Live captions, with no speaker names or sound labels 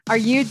Are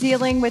you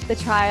dealing with the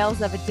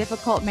trials of a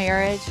difficult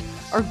marriage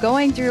or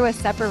going through a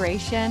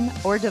separation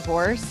or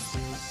divorce?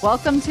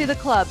 Welcome to the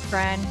club,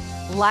 friend.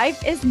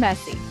 Life is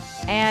messy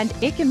and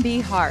it can be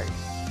hard.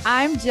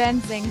 I'm Jen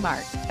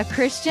Zingmark, a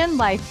Christian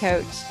life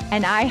coach,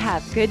 and I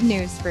have good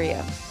news for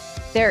you.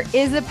 There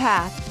is a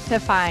path to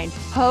find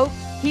hope,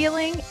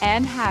 healing,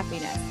 and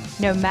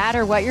happiness, no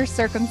matter what your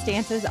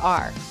circumstances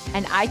are,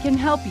 and I can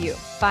help you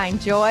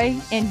find joy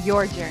in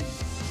your journey.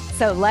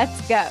 So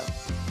let's go.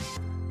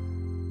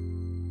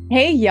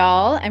 Hey,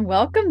 y'all, and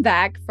welcome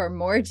back for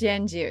more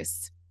Jen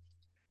Juice.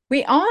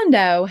 We all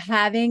know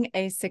having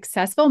a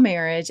successful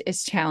marriage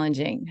is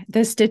challenging.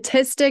 The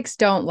statistics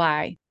don't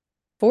lie.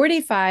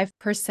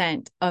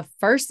 45% of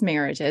first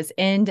marriages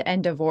end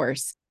in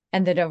divorce,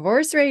 and the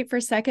divorce rate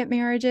for second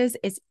marriages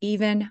is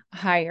even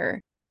higher.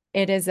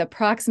 It is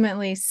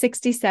approximately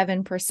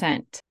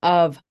 67%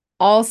 of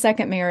all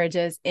second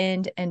marriages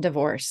end in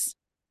divorce.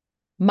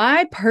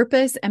 My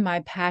purpose and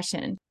my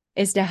passion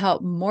is to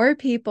help more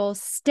people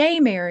stay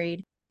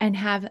married and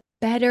have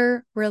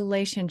better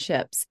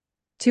relationships,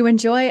 to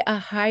enjoy a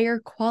higher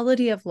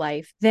quality of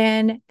life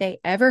than they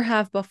ever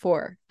have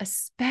before,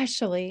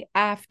 especially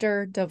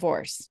after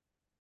divorce.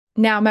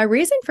 Now, my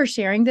reason for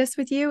sharing this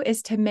with you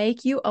is to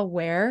make you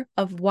aware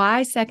of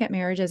why second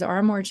marriages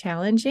are more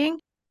challenging,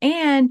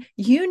 and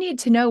you need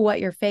to know what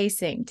you're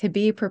facing to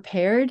be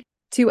prepared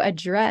to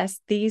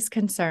address these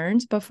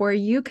concerns before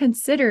you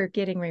consider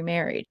getting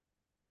remarried.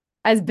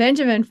 As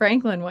Benjamin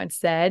Franklin once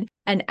said,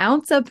 an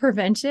ounce of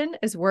prevention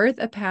is worth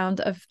a pound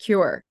of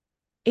cure.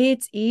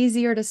 It's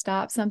easier to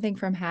stop something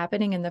from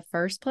happening in the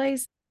first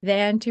place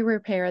than to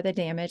repair the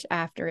damage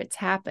after it's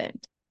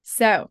happened.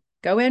 So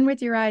go in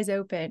with your eyes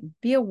open.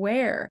 Be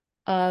aware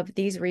of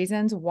these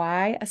reasons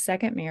why a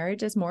second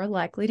marriage is more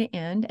likely to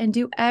end, and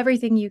do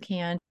everything you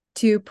can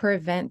to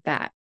prevent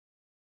that.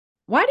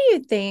 Why do you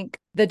think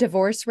the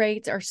divorce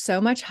rates are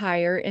so much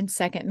higher in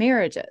second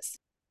marriages?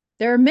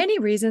 There are many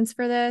reasons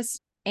for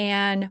this.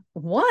 And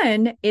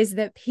one is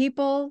that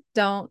people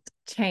don't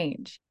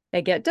change.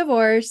 They get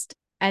divorced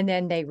and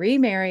then they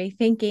remarry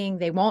thinking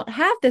they won't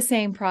have the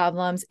same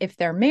problems if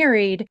they're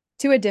married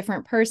to a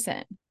different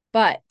person,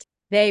 but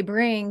they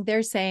bring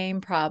their same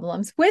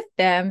problems with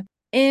them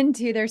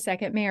into their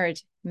second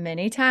marriage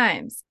many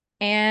times.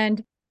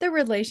 And the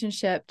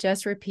relationship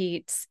just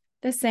repeats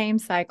the same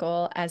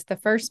cycle as the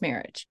first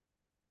marriage.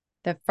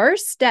 The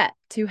first step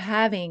to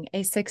having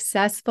a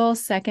successful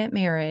second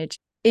marriage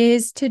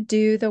is to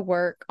do the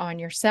work on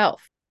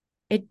yourself.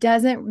 It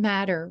doesn't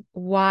matter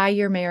why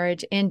your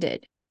marriage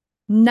ended.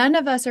 None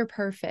of us are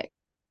perfect.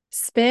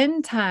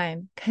 Spend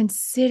time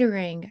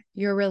considering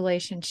your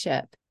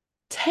relationship.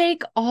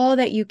 Take all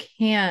that you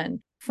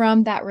can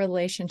from that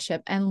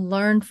relationship and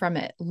learn from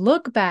it.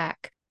 Look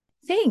back,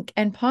 think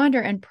and ponder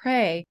and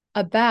pray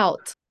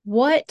about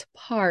what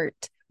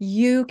part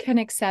you can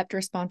accept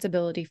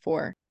responsibility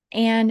for,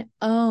 and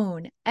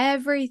own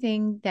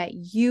everything that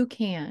you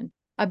can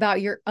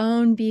about your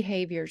own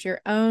behaviors, your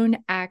own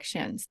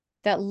actions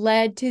that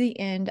led to the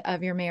end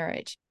of your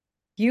marriage.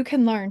 You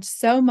can learn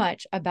so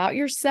much about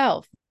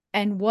yourself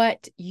and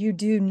what you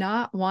do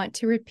not want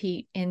to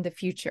repeat in the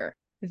future.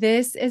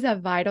 This is a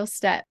vital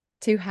step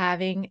to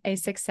having a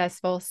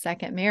successful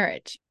second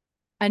marriage.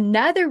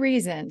 Another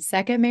reason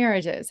second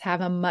marriages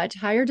have a much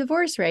higher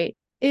divorce rate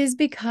is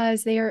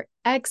because they are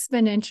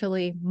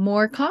exponentially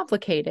more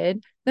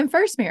complicated than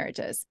first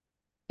marriages.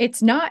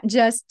 It's not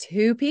just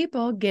two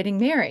people getting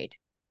married.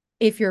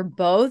 If you're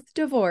both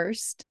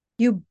divorced,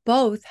 you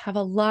both have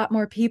a lot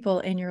more people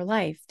in your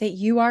life that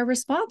you are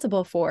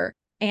responsible for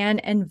and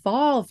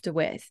involved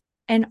with.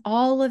 And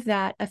all of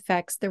that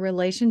affects the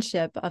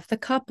relationship of the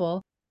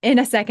couple in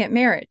a second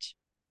marriage.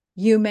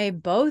 You may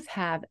both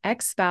have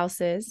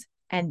ex-spouses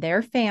and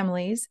their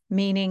families,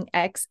 meaning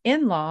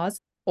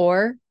ex-in-laws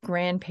or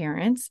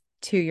grandparents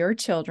to your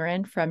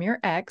children from your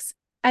ex,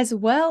 as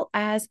well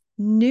as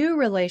new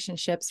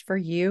relationships for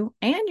you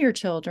and your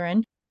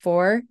children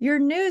for your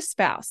new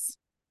spouse.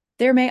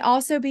 There may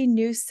also be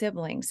new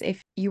siblings.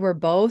 If you were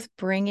both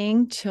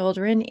bringing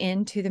children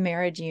into the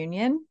marriage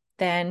union,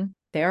 then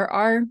there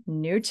are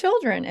new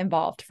children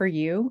involved for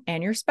you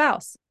and your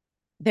spouse.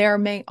 There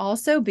may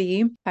also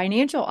be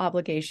financial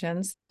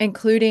obligations,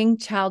 including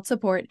child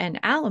support and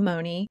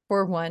alimony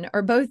for one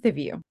or both of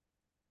you.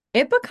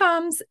 It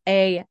becomes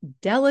a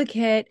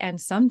delicate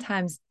and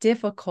sometimes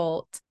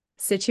difficult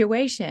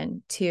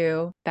situation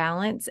to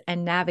balance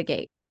and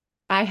navigate.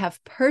 I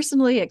have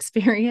personally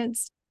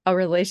experienced a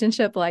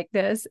relationship like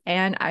this,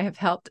 and I have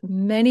helped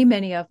many,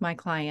 many of my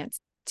clients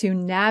to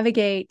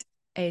navigate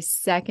a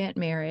second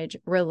marriage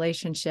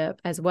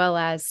relationship, as well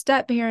as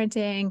step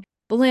parenting,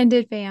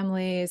 blended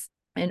families,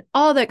 and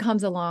all that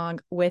comes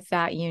along with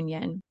that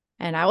union.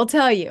 And I will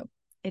tell you,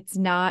 it's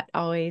not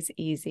always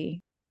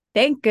easy.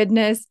 Thank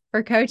goodness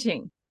for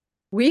coaching.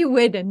 We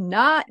would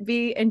not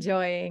be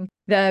enjoying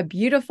the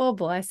beautiful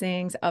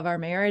blessings of our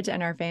marriage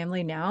and our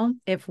family now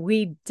if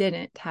we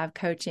didn't have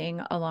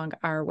coaching along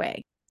our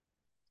way.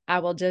 I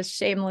will just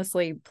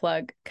shamelessly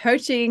plug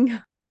coaching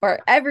for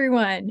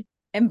everyone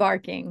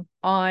embarking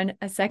on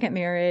a second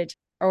marriage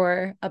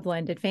or a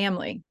blended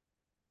family.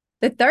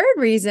 The third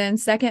reason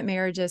second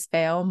marriages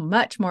fail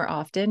much more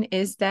often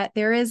is that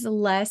there is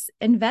less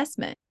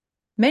investment.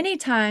 Many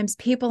times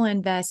people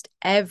invest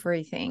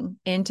everything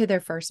into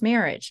their first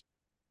marriage,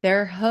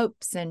 their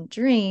hopes and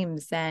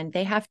dreams, and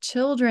they have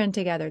children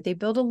together. They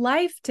build a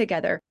life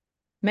together.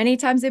 Many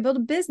times they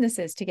build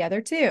businesses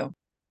together too.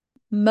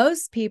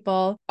 Most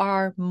people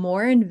are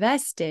more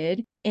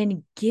invested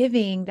in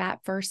giving that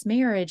first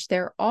marriage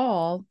their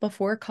all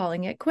before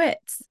calling it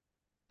quits.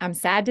 I'm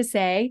sad to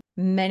say,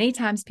 many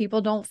times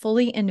people don't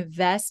fully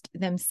invest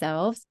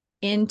themselves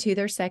into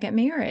their second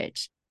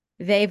marriage.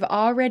 They've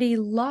already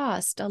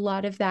lost a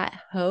lot of that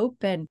hope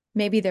and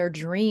maybe their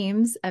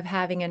dreams of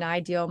having an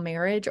ideal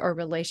marriage or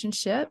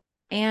relationship.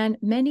 And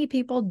many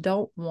people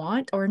don't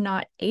want or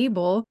not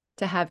able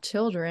to have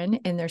children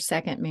in their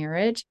second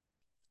marriage.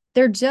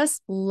 They're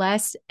just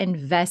less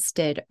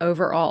invested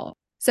overall.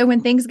 So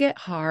when things get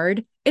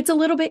hard, it's a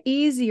little bit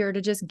easier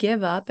to just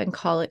give up and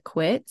call it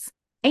quits.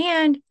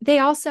 And they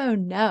also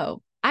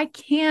know I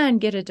can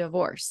get a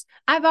divorce.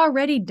 I've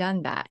already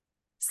done that.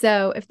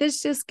 So if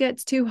this just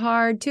gets too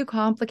hard, too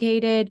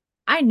complicated,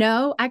 I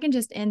know I can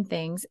just end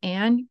things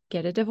and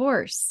get a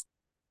divorce.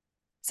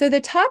 So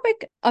the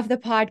topic of the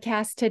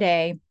podcast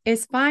today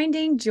is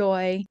finding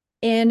joy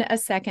in a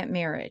second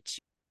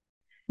marriage.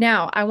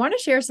 Now, I want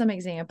to share some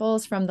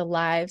examples from the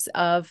lives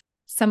of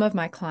some of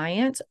my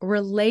clients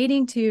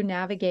relating to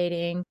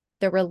navigating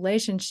the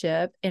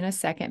relationship in a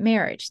second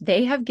marriage.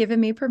 They have given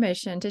me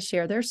permission to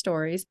share their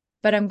stories,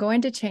 but I'm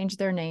going to change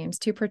their names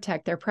to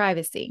protect their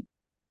privacy.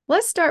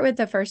 Let's start with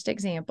the first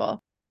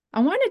example. I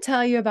want to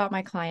tell you about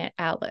my client,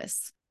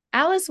 Alice.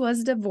 Alice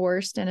was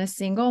divorced and a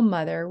single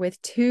mother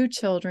with 2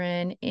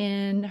 children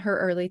in her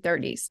early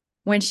 30s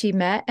when she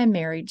met and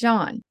married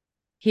John.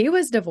 He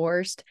was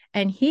divorced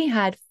and he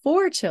had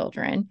 4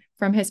 children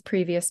from his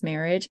previous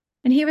marriage,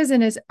 and he was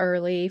in his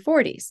early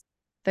 40s.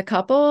 The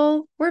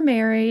couple were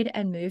married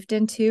and moved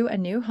into a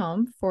new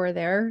home for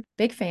their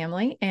big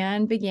family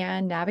and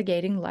began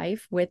navigating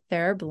life with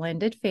their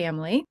blended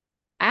family.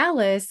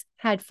 Alice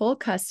had full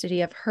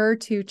custody of her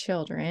 2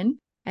 children,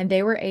 and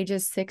they were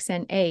ages 6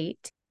 and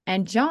 8.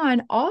 And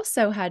John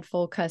also had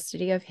full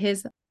custody of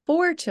his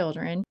 4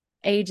 children,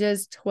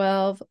 ages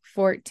 12,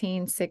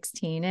 14,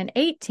 16, and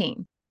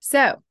 18.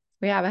 So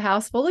we have a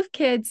house full of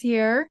kids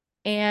here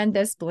and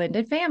this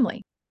blended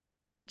family.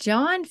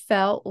 John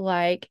felt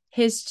like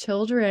his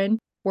children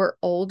were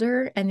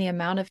older and the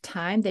amount of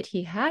time that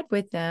he had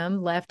with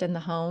them left in the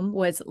home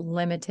was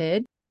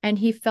limited. And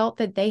he felt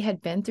that they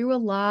had been through a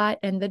lot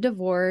in the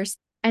divorce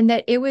and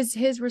that it was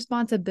his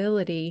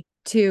responsibility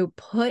to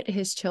put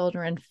his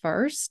children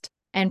first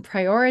and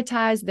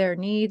prioritize their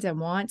needs and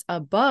wants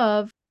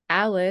above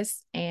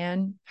Alice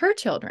and her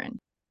children.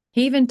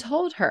 He even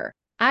told her,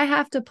 I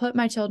have to put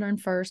my children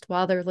first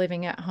while they're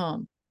living at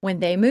home. When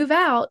they move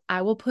out,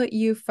 I will put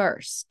you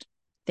first.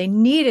 They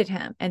needed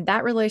him, and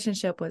that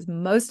relationship was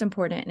most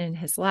important in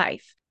his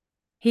life.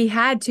 He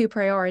had to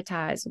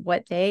prioritize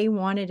what they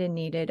wanted and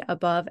needed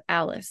above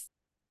Alice.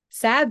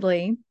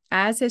 Sadly,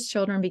 as his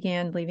children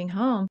began leaving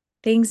home,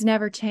 things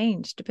never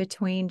changed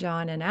between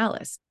John and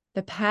Alice.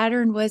 The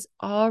pattern was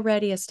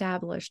already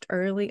established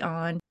early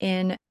on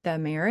in the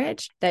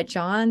marriage that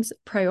John's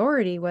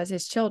priority was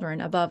his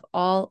children above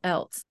all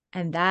else,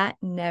 and that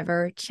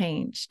never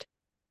changed.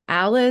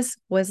 Alice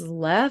was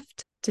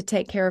left to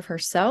take care of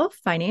herself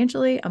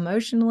financially,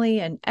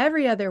 emotionally, and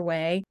every other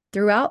way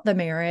throughout the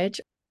marriage.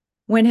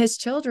 When his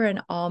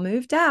children all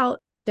moved out,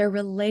 their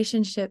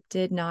relationship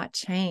did not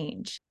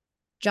change.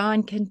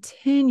 John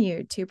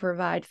continued to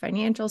provide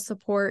financial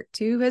support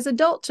to his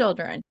adult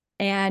children,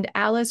 and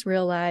Alice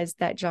realized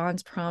that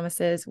John's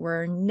promises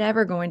were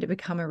never going to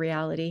become a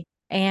reality,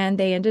 and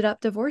they ended up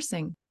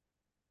divorcing.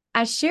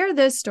 I share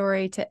this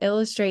story to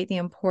illustrate the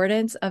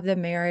importance of the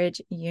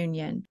marriage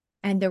union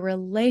and the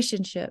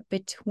relationship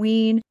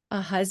between a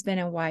husband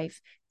and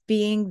wife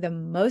being the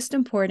most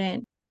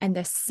important and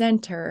the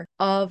center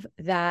of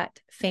that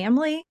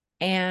family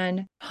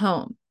and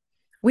home.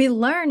 We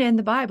learn in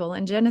the Bible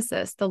in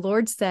Genesis, the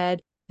Lord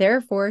said,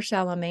 therefore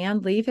shall a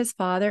man leave his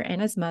father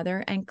and his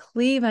mother and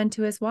cleave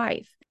unto his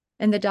wife.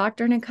 In the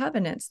Doctrine and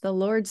Covenants, the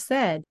Lord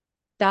said,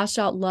 thou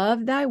shalt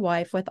love thy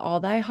wife with all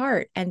thy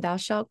heart, and thou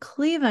shalt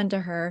cleave unto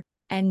her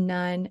and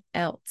none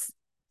else.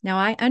 Now,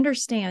 I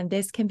understand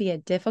this can be a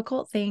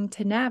difficult thing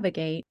to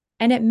navigate,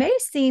 and it may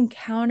seem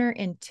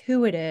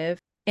counterintuitive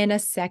in a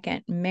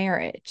second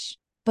marriage,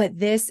 but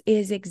this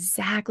is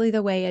exactly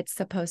the way it's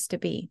supposed to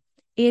be.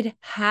 It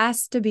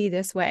has to be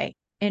this way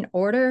in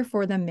order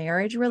for the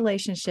marriage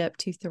relationship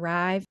to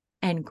thrive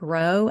and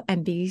grow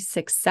and be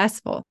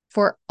successful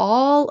for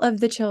all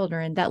of the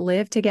children that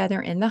live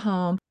together in the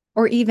home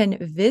or even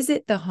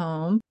visit the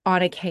home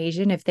on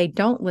occasion if they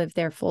don't live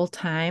there full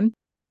time.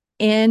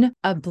 In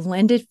a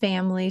blended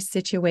family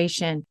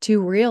situation to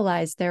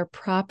realize their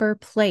proper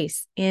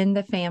place in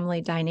the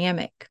family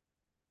dynamic.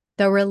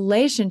 The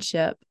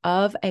relationship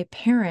of a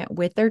parent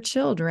with their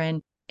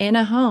children in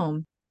a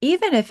home,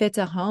 even if it's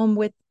a home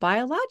with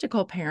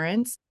biological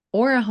parents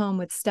or a home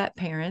with step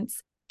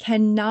parents,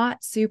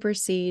 cannot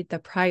supersede the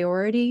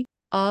priority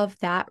of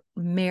that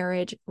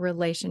marriage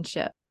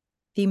relationship.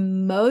 The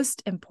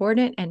most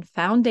important and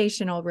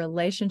foundational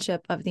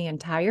relationship of the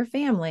entire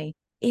family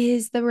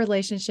is the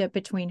relationship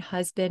between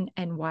husband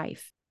and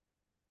wife.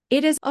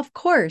 It is, of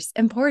course,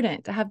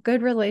 important to have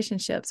good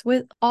relationships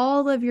with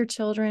all of your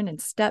children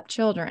and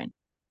stepchildren.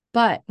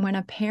 But when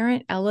a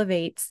parent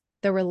elevates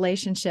the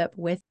relationship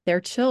with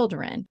their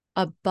children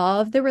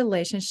above the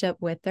relationship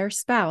with their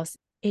spouse,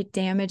 it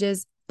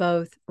damages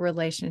both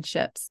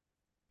relationships.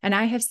 And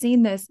I have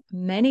seen this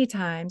many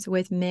times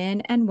with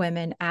men and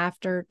women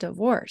after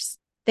divorce.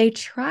 They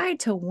try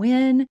to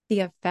win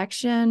the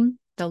affection,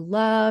 the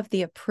love,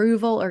 the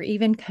approval, or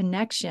even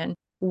connection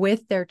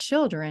with their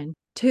children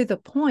to the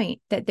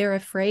point that they're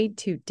afraid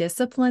to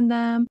discipline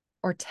them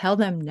or tell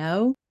them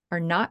no or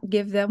not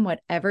give them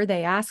whatever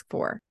they ask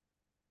for.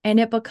 And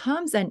it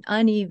becomes an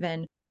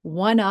uneven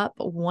one up,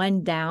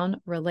 one down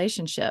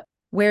relationship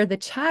where the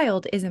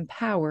child is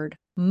empowered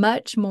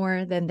much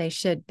more than they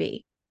should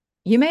be.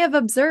 You may have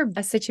observed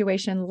a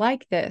situation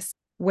like this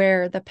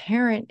where the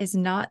parent is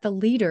not the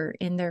leader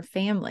in their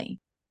family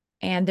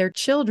and their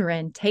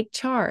children take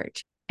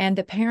charge and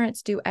the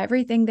parents do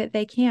everything that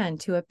they can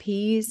to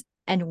appease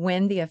and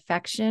win the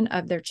affection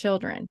of their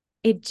children.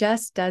 It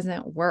just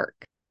doesn't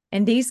work.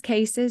 In these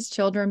cases,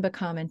 children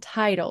become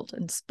entitled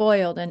and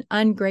spoiled and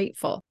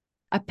ungrateful.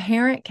 A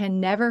parent can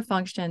never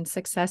function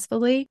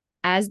successfully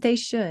as they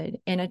should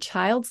in a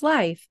child's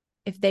life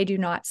if they do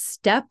not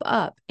step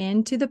up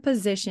into the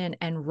position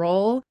and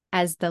role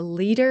as the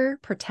leader,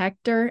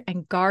 protector,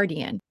 and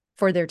guardian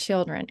for their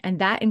children. And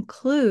that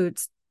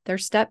includes their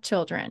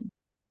stepchildren.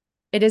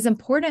 It is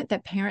important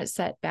that parents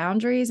set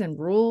boundaries and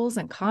rules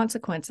and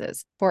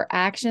consequences for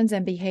actions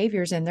and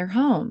behaviors in their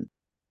home.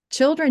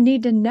 Children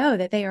need to know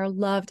that they are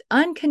loved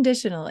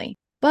unconditionally,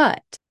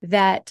 but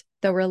that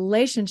the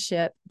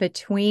relationship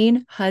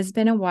between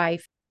husband and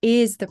wife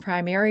is the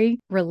primary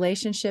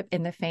relationship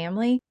in the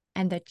family,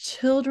 and the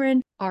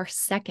children are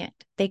second.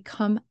 They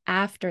come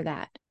after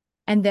that.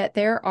 And that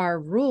there are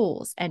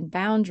rules and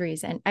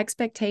boundaries and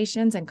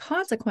expectations and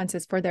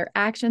consequences for their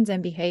actions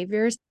and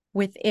behaviors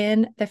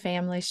within the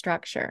family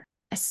structure,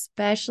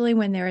 especially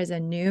when there is a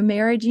new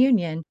marriage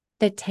union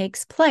that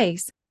takes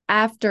place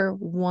after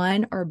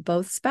one or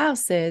both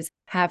spouses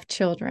have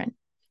children.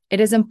 It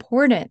is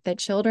important that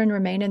children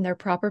remain in their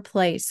proper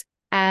place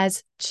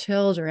as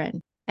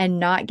children and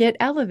not get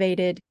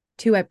elevated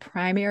to a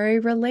primary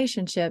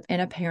relationship in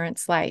a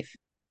parent's life.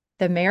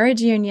 The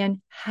marriage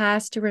union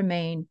has to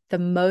remain the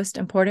most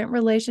important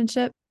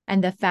relationship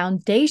and the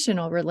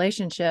foundational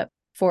relationship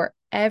for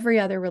every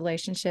other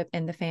relationship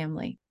in the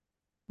family.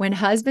 When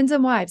husbands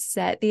and wives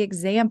set the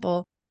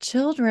example,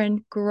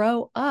 children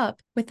grow up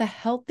with a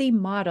healthy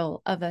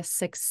model of a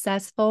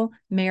successful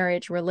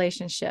marriage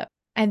relationship.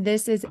 And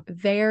this is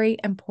very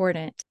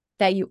important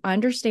that you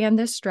understand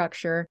this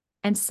structure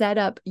and set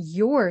up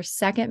your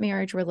second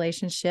marriage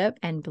relationship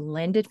and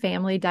blended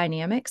family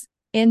dynamics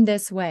in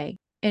this way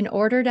in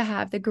order to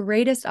have the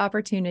greatest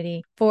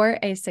opportunity for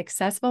a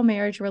successful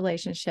marriage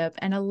relationship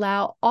and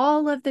allow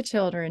all of the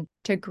children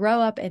to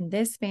grow up in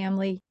this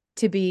family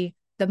to be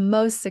the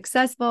most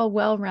successful,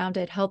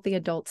 well-rounded, healthy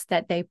adults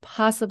that they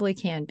possibly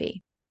can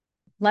be.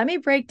 Let me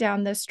break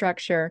down this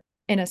structure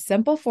in a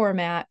simple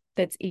format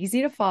that's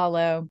easy to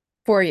follow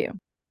for you.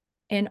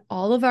 In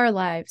all of our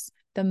lives,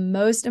 the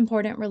most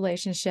important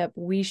relationship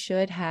we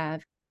should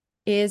have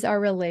is our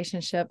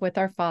relationship with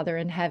our Father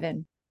in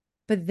heaven.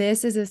 But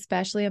this is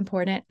especially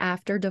important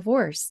after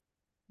divorce.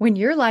 When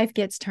your life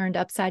gets turned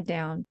upside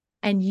down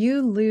and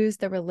you lose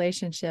the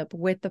relationship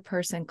with the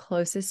person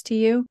closest to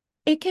you,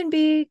 it can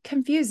be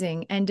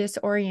confusing and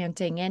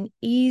disorienting and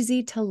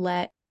easy to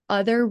let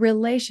other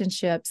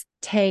relationships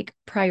take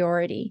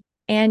priority.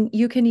 And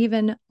you can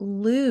even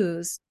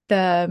lose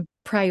the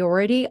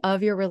priority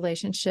of your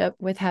relationship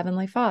with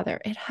Heavenly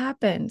Father. It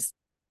happens.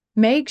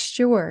 Make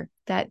sure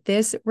that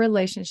this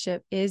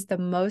relationship is the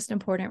most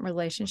important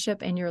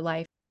relationship in your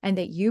life and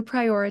that you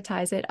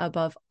prioritize it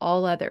above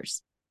all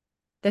others.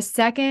 The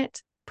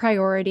second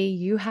priority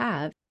you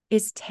have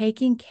is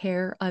taking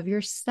care of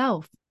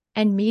yourself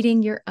and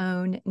meeting your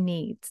own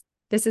needs.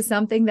 This is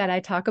something that I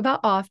talk about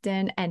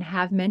often and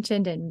have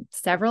mentioned in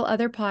several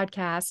other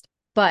podcasts,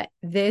 but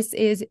this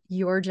is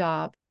your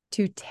job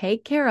to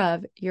take care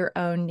of your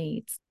own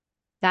needs.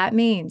 That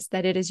means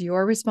that it is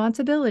your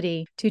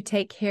responsibility to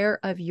take care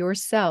of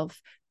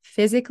yourself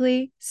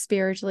physically,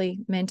 spiritually,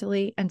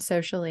 mentally, and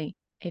socially.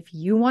 If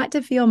you want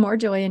to feel more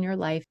joy in your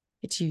life,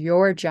 it's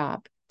your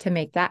job to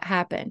make that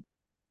happen.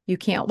 You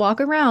can't walk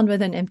around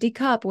with an empty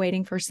cup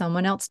waiting for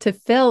someone else to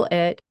fill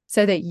it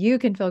so that you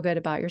can feel good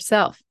about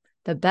yourself.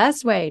 The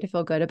best way to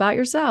feel good about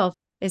yourself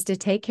is to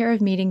take care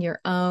of meeting your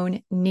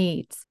own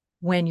needs.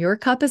 When your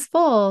cup is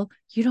full,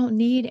 you don't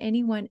need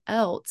anyone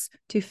else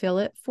to fill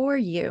it for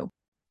you.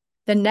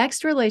 The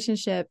next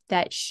relationship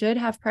that should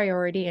have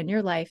priority in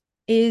your life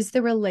is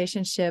the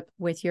relationship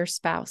with your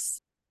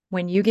spouse.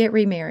 When you get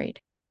remarried,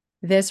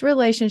 this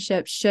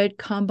relationship should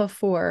come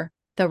before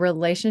the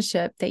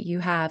relationship that you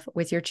have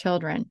with your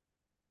children.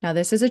 Now,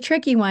 this is a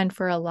tricky one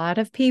for a lot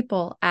of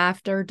people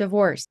after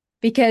divorce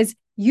because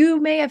you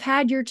may have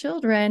had your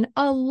children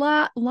a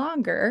lot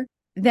longer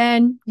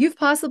than you've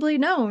possibly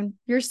known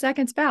your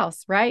second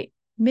spouse, right?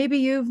 Maybe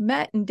you've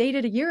met and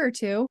dated a year or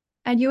two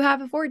and you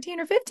have a 14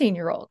 or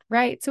 15-year-old,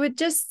 right? So it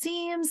just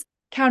seems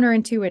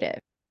counterintuitive.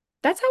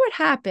 That's how it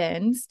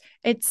happens.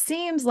 It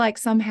seems like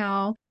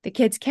somehow the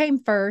kids came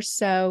first,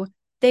 so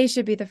they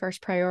should be the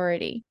first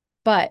priority.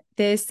 But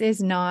this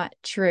is not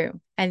true.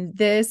 And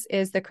this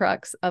is the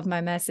crux of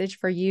my message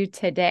for you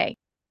today.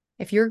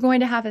 If you're going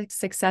to have a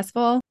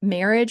successful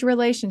marriage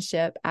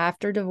relationship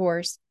after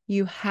divorce,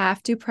 you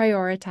have to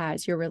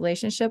prioritize your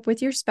relationship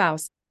with your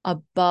spouse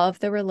above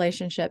the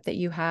relationship that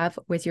you have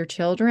with your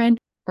children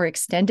or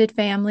extended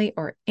family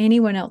or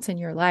anyone else in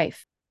your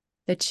life.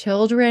 The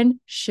children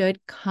should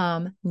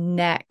come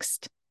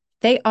next.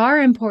 They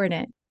are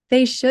important.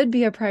 They should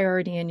be a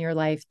priority in your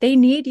life. They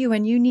need you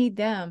and you need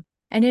them.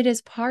 And it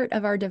is part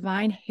of our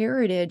divine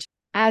heritage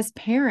as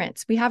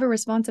parents. We have a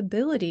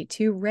responsibility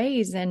to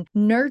raise and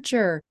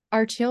nurture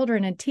our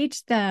children and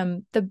teach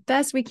them the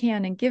best we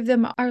can and give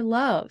them our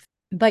love.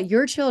 But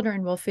your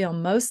children will feel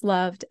most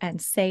loved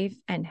and safe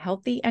and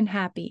healthy and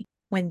happy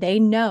when they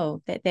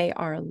know that they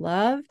are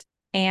loved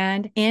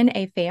and in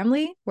a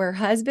family where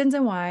husbands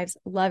and wives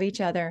love each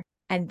other.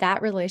 And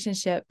that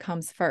relationship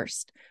comes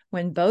first.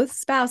 When both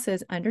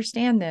spouses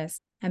understand this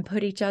and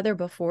put each other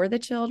before the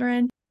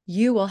children,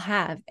 you will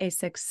have a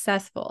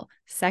successful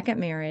second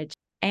marriage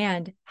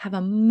and have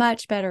a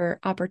much better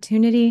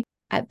opportunity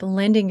at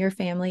blending your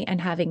family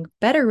and having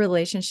better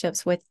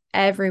relationships with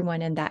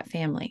everyone in that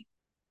family.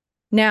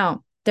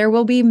 Now, there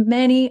will be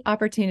many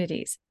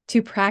opportunities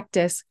to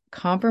practice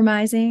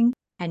compromising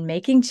and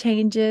making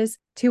changes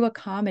to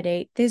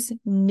accommodate this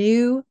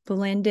new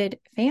blended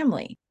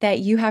family that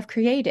you have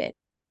created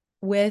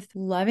with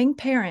loving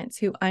parents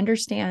who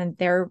understand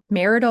their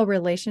marital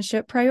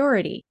relationship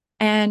priority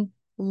and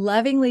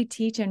lovingly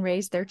teach and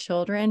raise their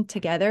children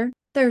together.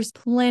 There's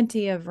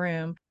plenty of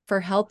room for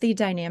healthy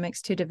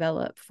dynamics to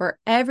develop for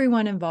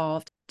everyone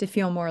involved to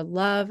feel more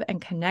love and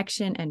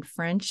connection and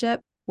friendship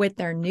with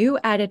their new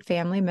added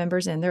family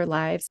members in their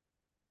lives.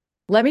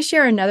 Let me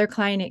share another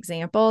client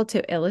example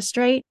to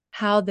illustrate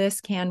how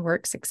this can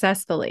work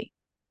successfully.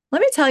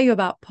 Let me tell you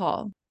about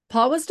Paul.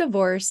 Paul was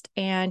divorced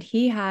and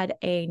he had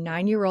a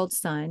 9-year-old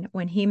son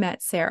when he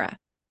met Sarah.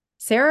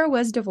 Sarah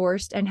was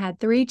divorced and had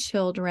 3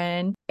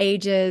 children,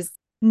 ages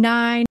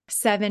 9,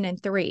 7,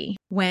 and 3,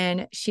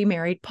 when she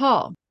married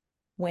Paul.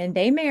 When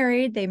they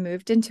married, they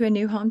moved into a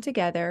new home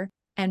together,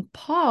 and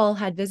Paul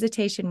had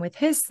visitation with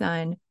his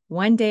son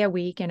 1 day a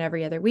week and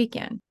every other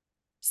weekend.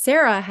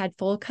 Sarah had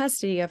full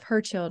custody of her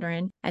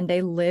children, and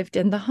they lived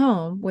in the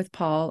home with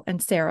Paul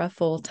and Sarah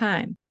full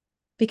time.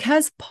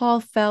 Because Paul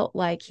felt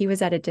like he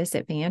was at a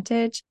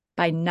disadvantage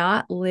by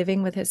not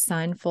living with his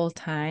son full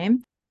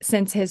time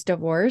since his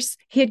divorce,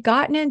 he had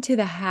gotten into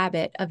the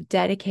habit of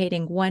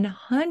dedicating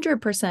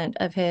 100%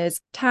 of his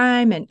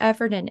time and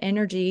effort and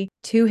energy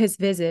to his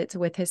visits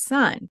with his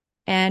son.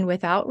 And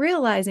without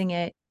realizing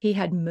it, he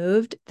had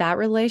moved that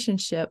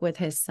relationship with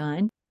his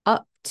son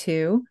up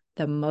to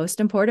the most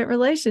important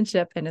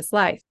relationship in his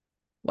life.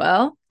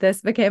 Well,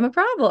 this became a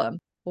problem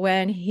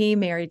when he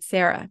married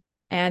Sarah.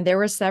 And there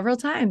were several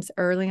times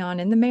early on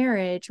in the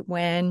marriage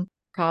when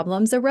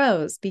problems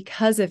arose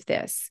because of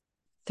this.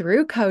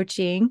 Through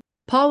coaching,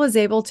 Paul was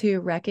able to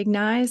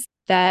recognize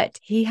that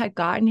he had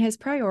gotten his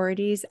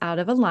priorities out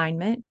of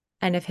alignment,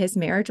 and if his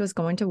marriage was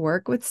going to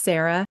work with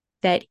Sarah,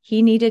 that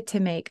he needed to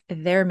make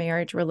their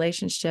marriage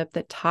relationship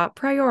the top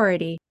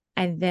priority,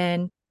 and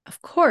then,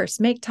 of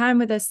course, make time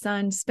with his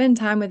son, spend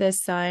time with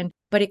his son,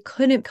 but it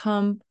couldn't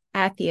come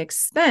at the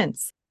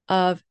expense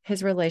of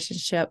his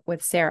relationship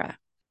with Sarah.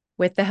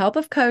 With the help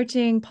of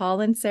coaching,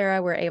 Paul and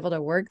Sarah were able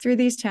to work through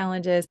these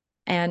challenges,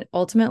 and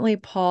ultimately,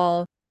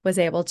 Paul was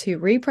able to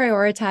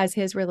reprioritize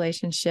his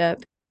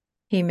relationship.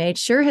 He made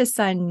sure his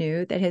son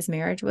knew that his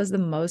marriage was the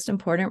most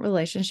important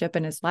relationship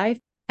in his life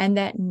and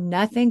that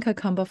nothing could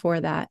come before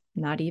that,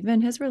 not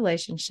even his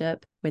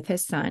relationship with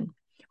his son.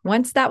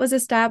 Once that was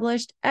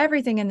established,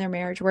 everything in their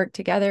marriage worked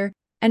together,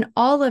 and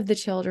all of the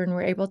children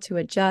were able to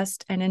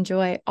adjust and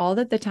enjoy all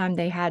of the time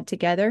they had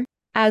together,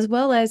 as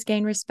well as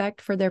gain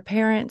respect for their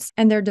parents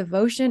and their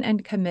devotion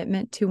and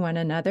commitment to one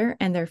another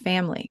and their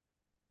family.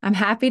 I'm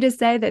happy to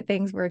say that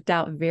things worked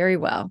out very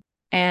well,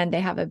 and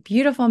they have a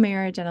beautiful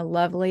marriage and a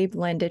lovely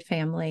blended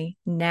family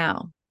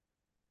now.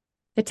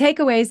 The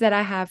takeaways that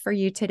I have for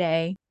you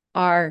today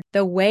are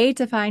the way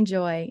to find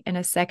joy in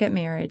a second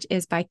marriage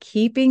is by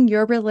keeping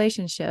your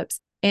relationships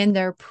in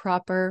their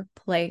proper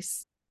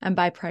place and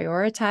by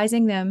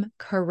prioritizing them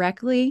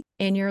correctly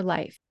in your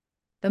life.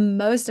 The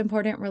most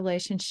important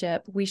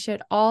relationship we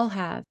should all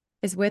have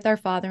is with our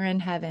Father in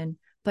heaven,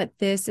 but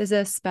this is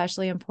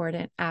especially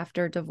important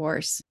after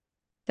divorce.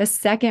 The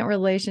second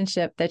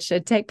relationship that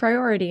should take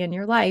priority in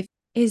your life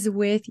is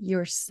with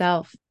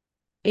yourself.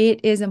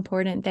 It is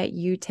important that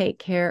you take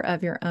care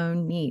of your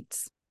own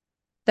needs.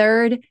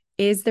 Third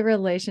is the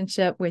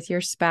relationship with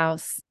your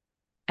spouse.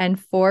 And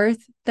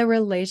fourth, the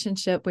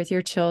relationship with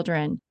your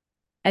children.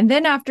 And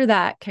then after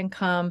that can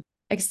come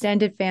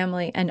extended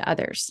family and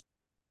others.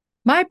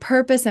 My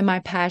purpose and my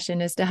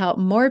passion is to help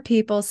more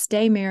people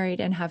stay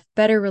married and have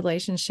better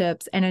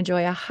relationships and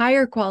enjoy a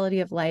higher quality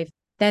of life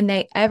than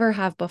they ever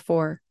have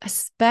before,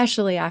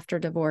 especially after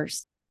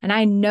divorce. And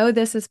I know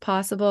this is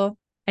possible.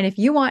 And if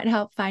you want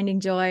help finding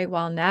joy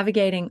while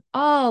navigating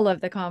all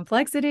of the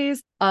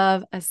complexities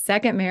of a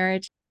second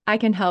marriage, I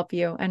can help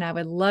you, and I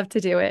would love to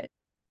do it.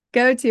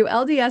 Go to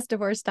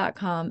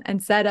ldsdivorce.com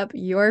and set up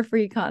your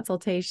free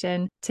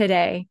consultation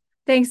today.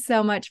 Thanks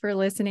so much for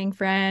listening,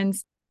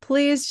 friends.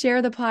 Please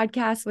share the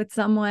podcast with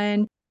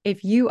someone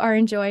if you are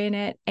enjoying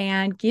it,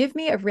 and give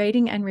me a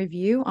rating and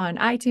review on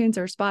iTunes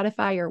or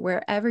Spotify or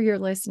wherever you're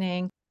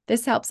listening.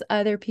 This helps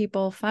other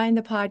people find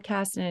the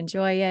podcast and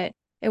enjoy it.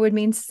 It would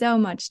mean so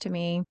much to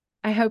me.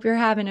 I hope you're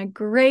having a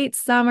great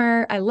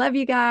summer. I love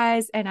you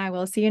guys, and I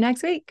will see you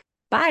next week.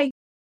 Bye.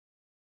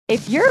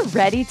 If you're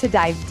ready to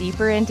dive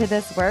deeper into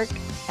this work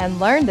and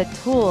learn the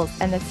tools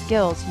and the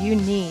skills you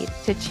need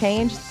to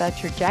change the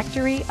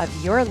trajectory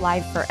of your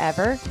life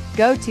forever,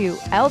 go to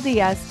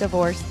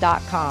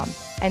ldsdivorce.com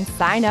and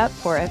sign up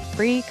for a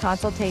free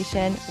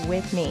consultation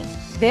with me.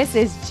 This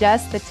is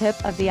just the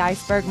tip of the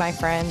iceberg, my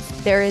friends.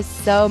 There is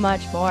so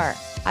much more.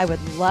 I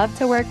would love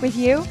to work with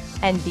you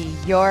and be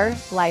your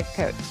life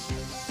coach.